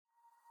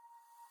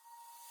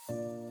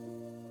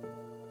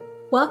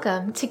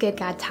Welcome to Good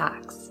God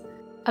Talks,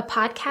 a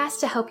podcast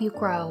to help you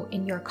grow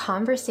in your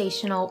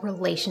conversational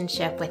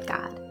relationship with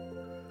God.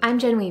 I'm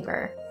Jen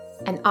Weaver,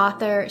 an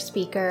author,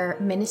 speaker,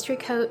 ministry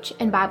coach,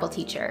 and Bible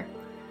teacher.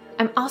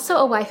 I'm also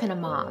a wife and a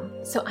mom,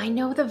 so I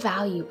know the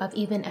value of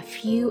even a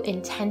few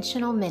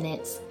intentional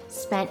minutes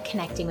spent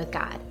connecting with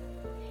God.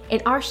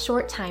 In our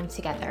short time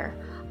together,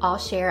 I'll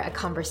share a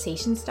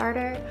conversation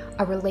starter,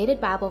 a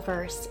related Bible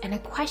verse, and a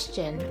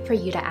question for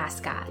you to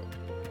ask God.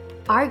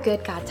 Our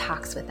good God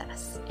talks with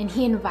us, and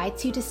He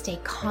invites you to stay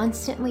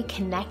constantly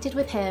connected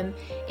with Him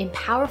in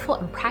powerful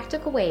and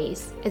practical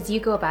ways as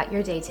you go about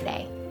your day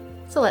today.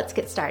 So let's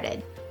get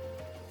started.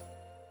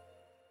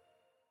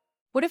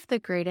 What if the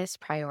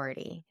greatest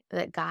priority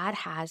that God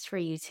has for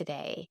you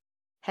today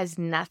has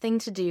nothing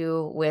to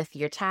do with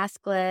your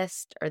task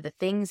list or the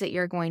things that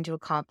you're going to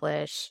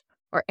accomplish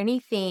or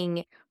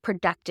anything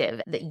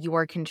productive that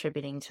you're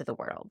contributing to the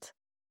world?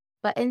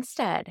 But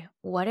instead,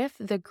 what if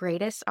the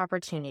greatest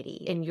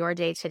opportunity in your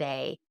day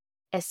today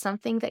is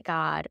something that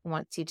God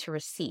wants you to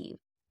receive,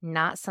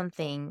 not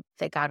something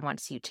that God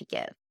wants you to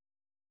give?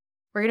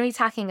 We're going to be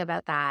talking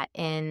about that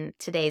in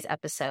today's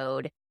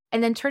episode,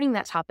 and then turning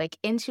that topic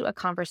into a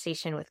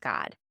conversation with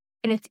God.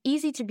 And it's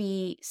easy to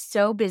be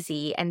so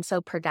busy and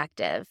so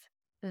productive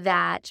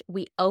that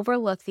we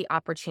overlook the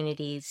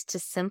opportunities to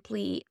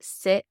simply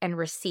sit and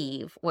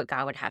receive what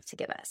God would have to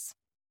give us.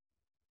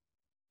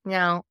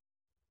 Now,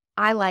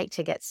 I like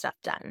to get stuff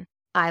done.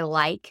 I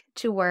like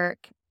to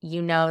work.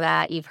 You know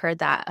that. You've heard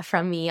that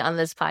from me on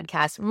this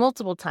podcast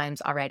multiple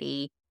times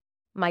already.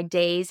 My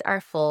days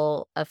are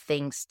full of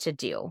things to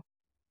do.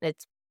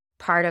 It's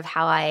part of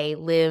how I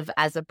live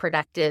as a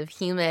productive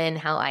human,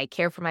 how I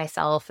care for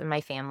myself and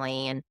my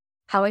family, and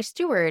how I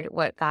steward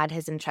what God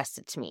has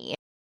entrusted to me.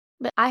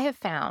 But I have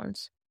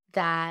found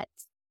that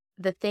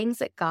the things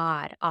that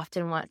God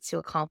often wants to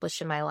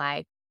accomplish in my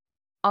life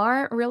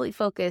aren't really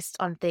focused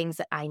on things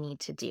that I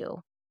need to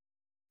do.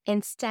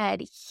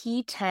 Instead,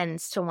 He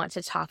tends to want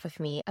to talk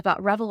with me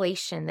about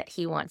revelation that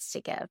He wants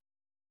to give,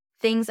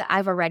 things that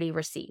I've already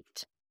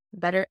received,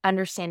 better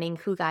understanding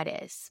who God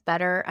is,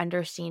 better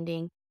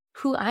understanding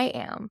who I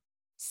am,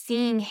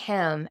 seeing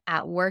Him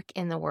at work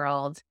in the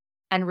world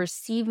and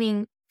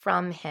receiving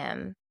from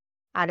Him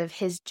out of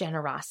His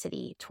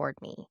generosity toward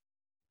me.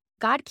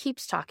 God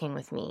keeps talking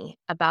with me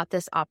about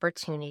this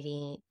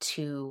opportunity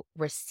to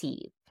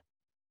receive,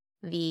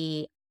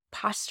 the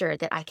posture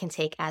that I can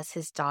take as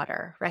His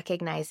daughter,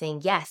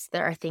 recognizing, yes,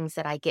 there are things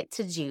that I get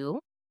to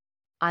do.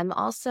 I'm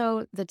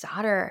also the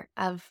daughter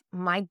of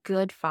my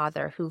good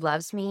Father who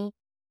loves me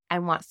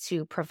and wants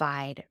to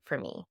provide for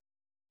me.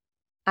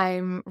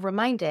 I'm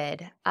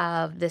reminded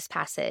of this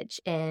passage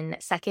in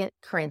 2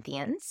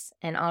 Corinthians,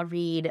 and I'll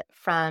read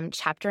from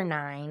chapter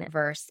 9,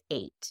 verse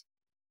 8.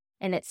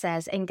 And it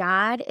says, "And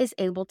God is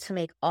able to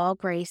make all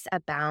grace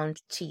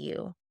abound to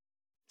you,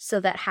 so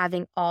that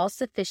having all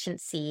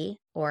sufficiency,"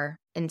 or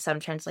in some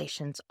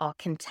translations, all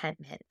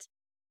contentment,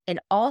 "in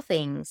all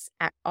things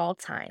at all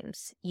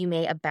times, you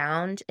may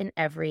abound in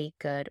every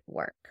good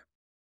work."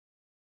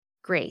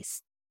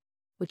 Grace,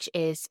 which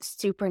is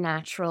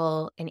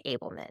supernatural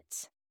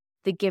enablement,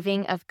 the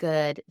giving of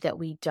good that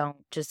we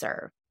don't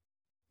deserve,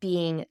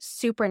 being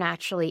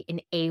supernaturally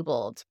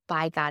enabled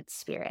by God's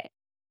Spirit.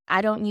 I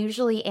don't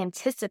usually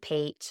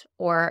anticipate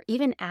or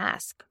even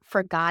ask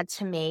for God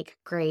to make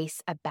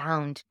grace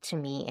abound to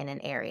me in an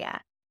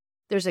area.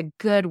 There's a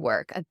good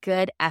work, a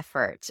good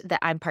effort that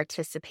I'm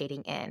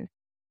participating in,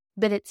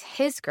 but it's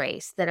His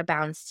grace that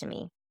abounds to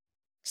me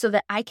so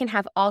that I can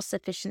have all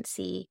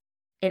sufficiency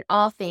in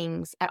all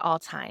things at all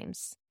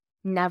times,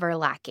 never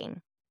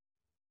lacking.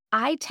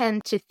 I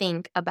tend to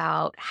think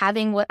about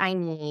having what I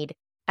need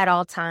at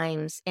all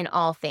times in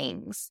all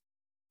things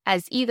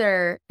as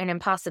either an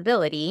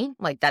impossibility,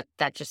 like that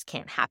just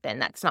can't happen,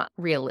 that's not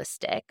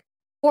realistic,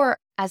 or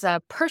as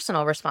a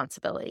personal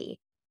responsibility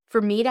for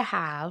me to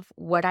have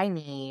what I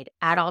need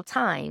at all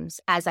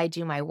times as I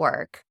do my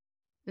work.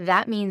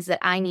 That means that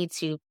I need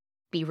to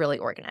be really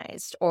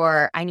organized,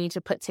 or I need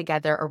to put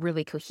together a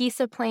really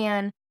cohesive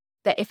plan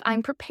that if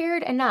I'm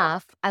prepared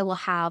enough, I will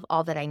have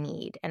all that I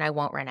need and I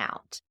won't run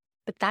out.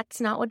 But that's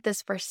not what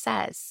this verse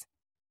says.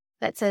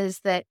 That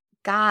says that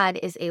God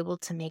is able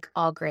to make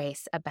all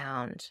grace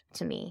abound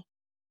to me.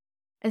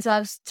 And so I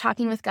was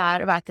talking with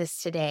God about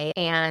this today,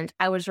 and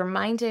I was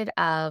reminded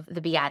of the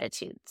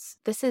Beatitudes.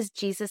 This is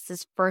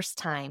Jesus' first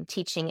time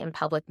teaching in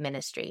public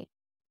ministry.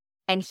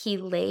 And He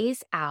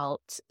lays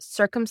out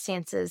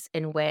circumstances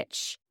in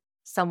which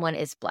someone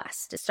is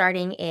blessed.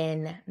 Starting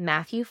in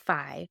Matthew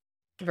 5,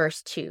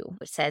 verse 2,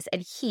 which says,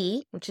 "And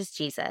He," which is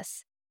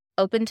Jesus,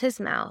 "opened His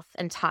mouth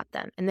and taught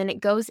them." And then it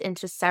goes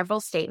into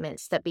several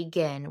statements that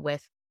begin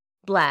with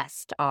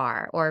 "blessed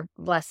are" or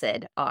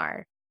 "blessed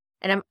are."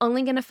 And I'm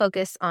only going to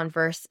focus on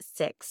verse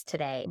 6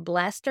 today.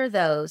 "Blessed are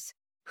those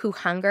who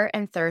hunger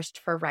and thirst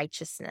for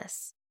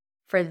righteousness,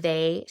 for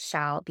they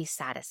shall be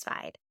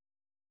satisfied."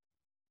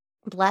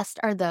 Blessed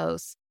are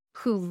those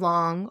who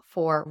long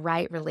for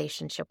right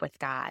relationship with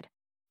God,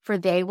 for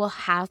they will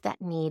have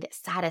that need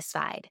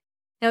satisfied.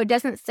 Now, it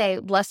doesn't say,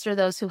 blessed are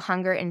those who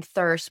hunger and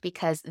thirst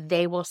because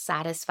they will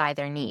satisfy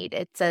their need.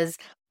 It says,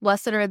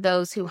 blessed are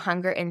those who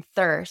hunger and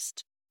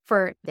thirst,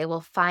 for they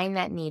will find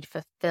that need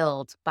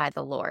fulfilled by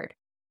the Lord.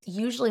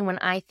 Usually when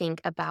I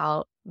think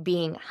about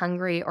being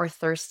hungry or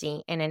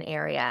thirsty in an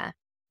area,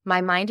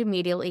 my mind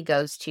immediately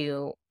goes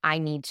to, I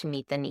need to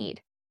meet the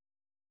need.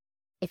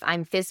 If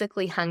I'm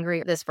physically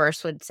hungry, this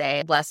verse would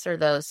say, blessed are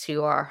those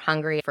who are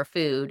hungry for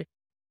food.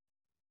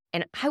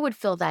 And I would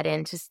fill that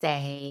in to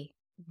say,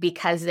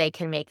 because they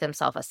can make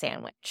themselves a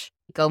sandwich.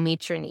 Go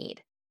meet your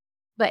need.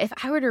 But if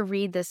I were to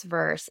read this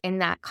verse in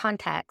that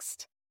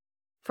context,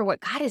 for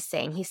what God is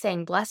saying, he's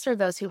saying, blessed are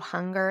those who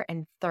hunger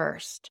and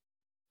thirst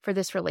for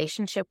this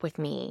relationship with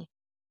me,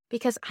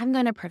 because I'm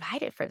going to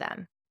provide it for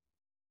them.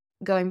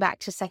 Going back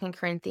to 2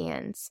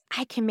 Corinthians,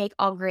 I can make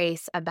all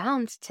grace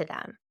abound to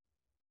them.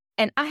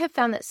 And I have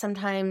found that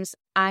sometimes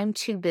I'm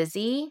too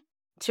busy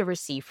to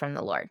receive from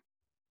the Lord.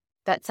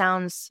 That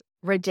sounds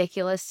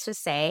ridiculous to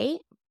say,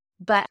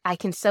 but I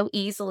can so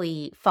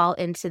easily fall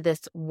into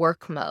this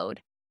work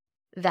mode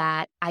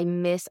that I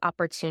miss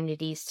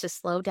opportunities to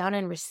slow down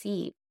and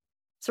receive.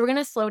 So we're going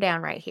to slow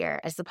down right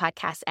here as the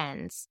podcast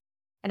ends.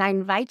 And I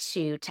invite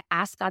you to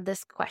ask God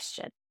this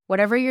question.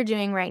 Whatever you're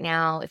doing right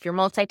now, if you're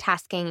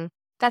multitasking,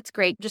 that's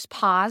great. Just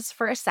pause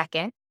for a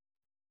second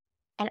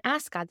and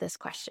ask God this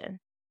question.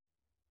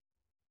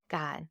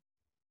 God,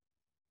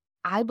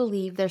 I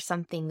believe there's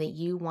something that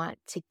you want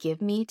to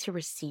give me to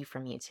receive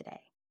from you today.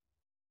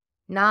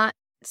 Not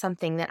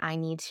something that I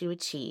need to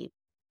achieve.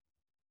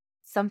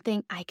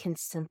 Something I can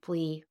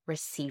simply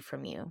receive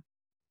from you.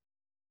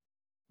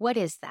 What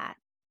is that?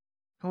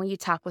 And will you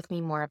talk with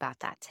me more about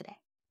that today?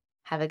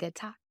 Have a good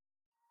talk.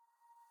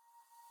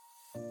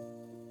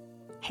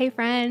 Hey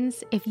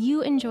friends, if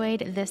you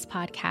enjoyed this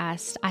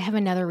podcast, I have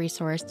another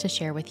resource to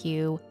share with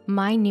you.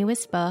 My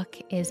newest book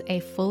is a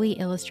fully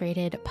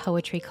illustrated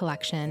poetry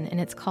collection, and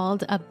it's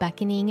called A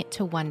Beckoning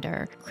to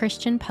Wonder,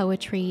 Christian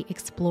Poetry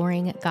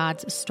Exploring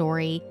God's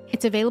Story.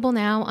 It's available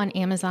now on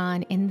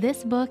Amazon, and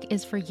this book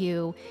is for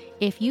you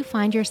if you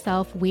find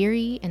yourself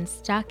weary and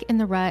stuck in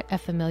the rut of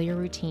familiar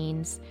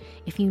routines,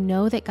 if you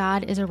know that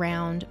God is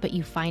around, but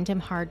you find him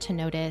hard to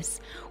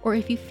notice, or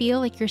if you feel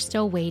like you're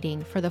still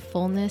waiting for the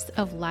fullness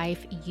of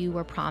life you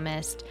were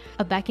promised.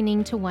 A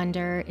Beckoning to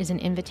Wonder is an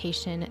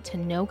invitation to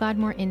know God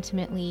more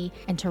intimately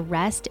and to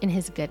rest in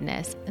his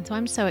goodness. And so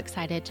I'm so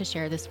excited to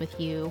share this with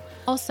you.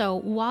 Also,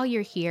 while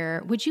you're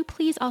here, would you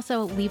please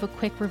also leave a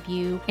quick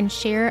review and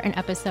share an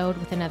episode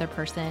with another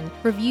person?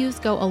 Reviews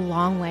go a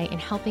long way in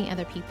helping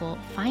other people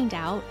find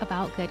out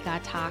about Good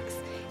God Talks.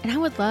 And I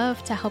would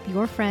love to help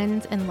your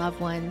friends and loved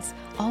ones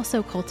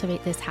also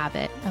cultivate this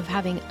habit of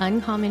having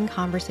uncommon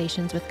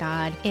conversations with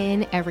God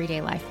in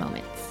everyday life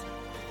moments.